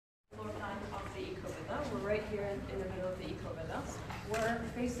right here in the middle of the eco-villa. We're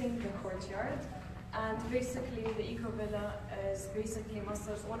facing the courtyard, and basically the eco-villa is basically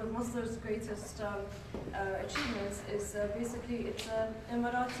one of Masdar's greatest achievements is basically it's an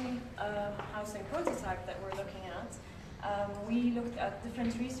Emirati housing prototype that we're looking at. We looked at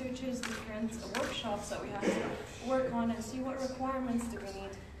different researches, different workshops that we have to work on and see what requirements do we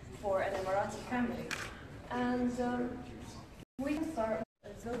need for an Emirati family. And we can start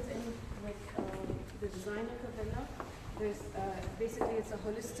built in with the design of the villa. There's basically it's a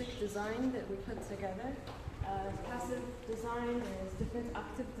holistic design that we put together. Passive design, there's different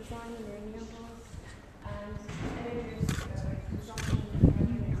active design and renewables, and there's consumption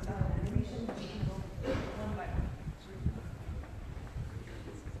animation that we can go one by one.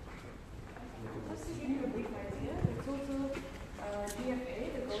 Just to give you a brief idea, the total GFA,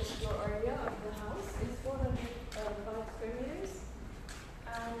 the gross floor area of the house, is 405 square meters.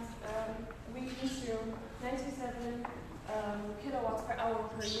 And we consume 97 kilowatts per hour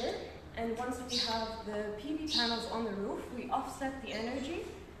per year. And once we have the PV panels on the roof, we offset the energy,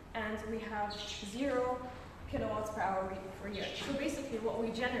 and we have 0 kilowatts per hour per year. So basically what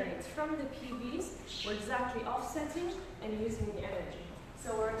we generate from the PVs, we're exactly offsetting and using the energy.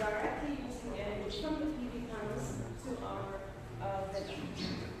 So we're directly using the energy from the PV panels to our villa.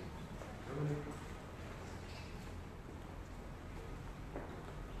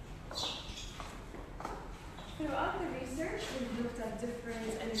 Throughout the research, we've looked at different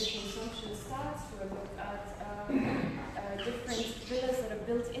energy consumption stats. We've looked at different villas that are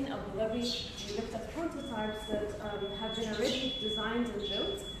built in Abu Dhabi. We looked at prototypes that have been already designed and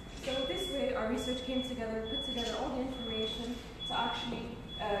built. So this way, our research came together, put together all the information to actually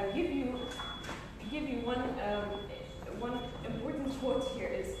give you one important quote here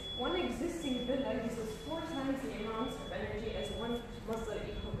is, one existing villa uses 4 times the amount of energy as one Masdar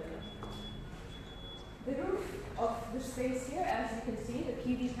eco-villa. The roof of the space here, as you can see, the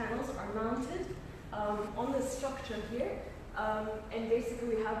PV panels are mounted on the structure here, and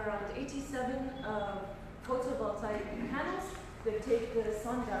basically we have around 87 photovoltaic panels that take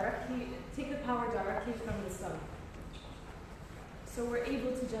the power directly from the sun. So we're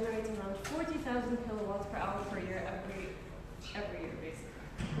able to generate around 40,000 kilowatts per hour per year every year, basically.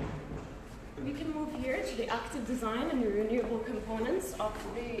 We can move here to the active design and the renewable components of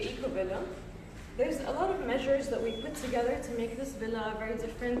the eco-villa. There's a lot of measures that we put together to make this villa a very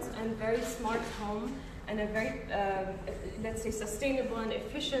different and very smart home, and a very, let's say, sustainable and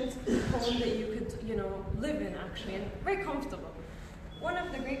efficient home that you could, live in actually, and very comfortable. One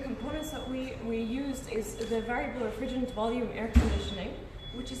of the great components that we used is the variable refrigerant volume air conditioning,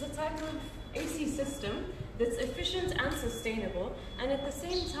 which is a type of AC system that's efficient and sustainable, and at the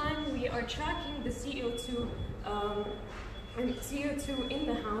same time we are tracking the CO2 in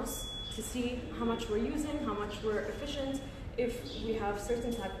the house to see how much we're using, how much we're efficient, if we have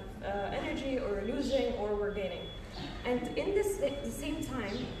certain type of energy, or we're losing, or we're gaining. And in the same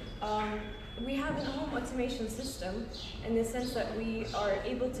time, we have a home automation system in the sense that we are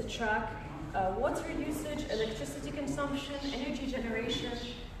able to track water usage, electricity consumption, energy generation,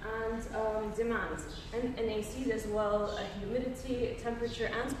 and demand, and ACs as well, humidity, temperature,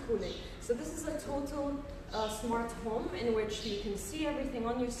 and cooling. So this is a total smart home in which you can see everything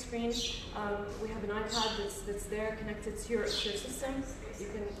on your screen. We have an iPad that's there connected to your system. You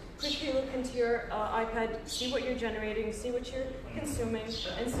can quickly look into your iPad, see what you're generating, see what you're consuming,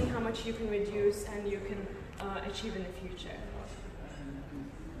 and see how much you can reduce and you can achieve in the future.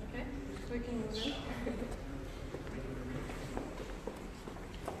 Okay, so we can move in.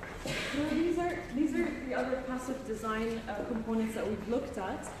 So these are the other passive design components that we've looked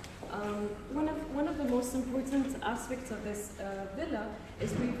at. One of the most important aspects of this villa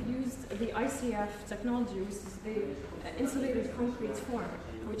is we've used the ICF technology, which is the insulated concrete form,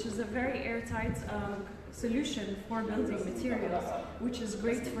 which is a very airtight solution for building materials, which is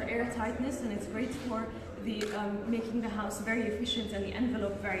great for airtightness, and it's great for the making the house very efficient and the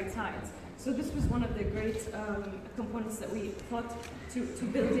envelope very tight. So this was one of the great components that we thought to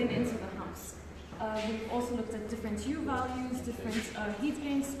build into the house. We've also looked at different U values, different heat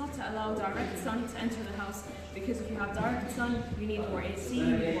gains, not to allow direct sun to enter the house, because if you have direct sun, you need more AC, you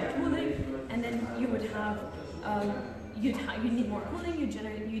need more cooling, and then you would have, you'd need more cooling,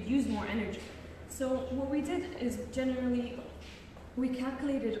 you'd use more energy. So what we did is generally, we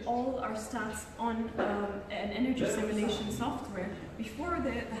calculated all our stats on an energy simulation software before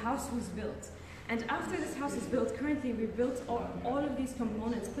the house was built. And after this house is built, currently we built all of these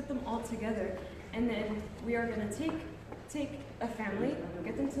components, put them all together, and then we are going to take a family,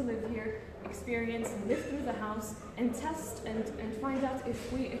 get them to live here, experience and live through the house and test and find out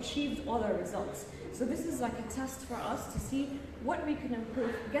if we achieved all our results. So this is like a test for us to see what we can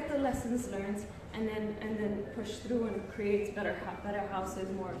improve, get the lessons learned, and then push through and create better houses,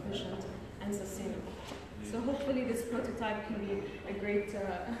 more efficient and sustainable. So hopefully this prototype can be a great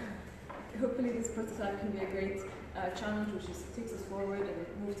challenge, which takes us forward and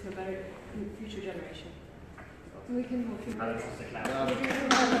move to a better future generation. We can move forward.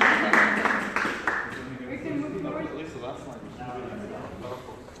 We can move forward. At least the last line.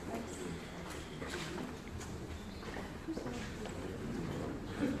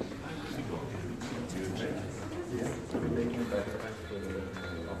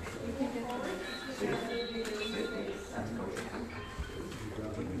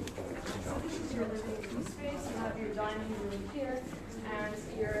 You have your dining room here and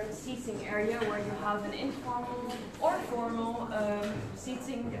your seating area where you have an informal or formal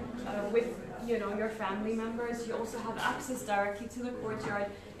seating with your family members. You also have access directly to the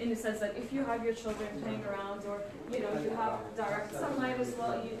courtyard in the sense that if you have your children playing around, or you have direct sunlight as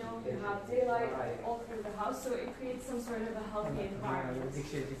well, you have daylight all through the house, so it creates some sort of a healthy environment.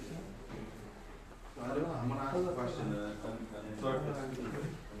 I'm going to ask a question.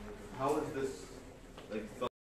 How is this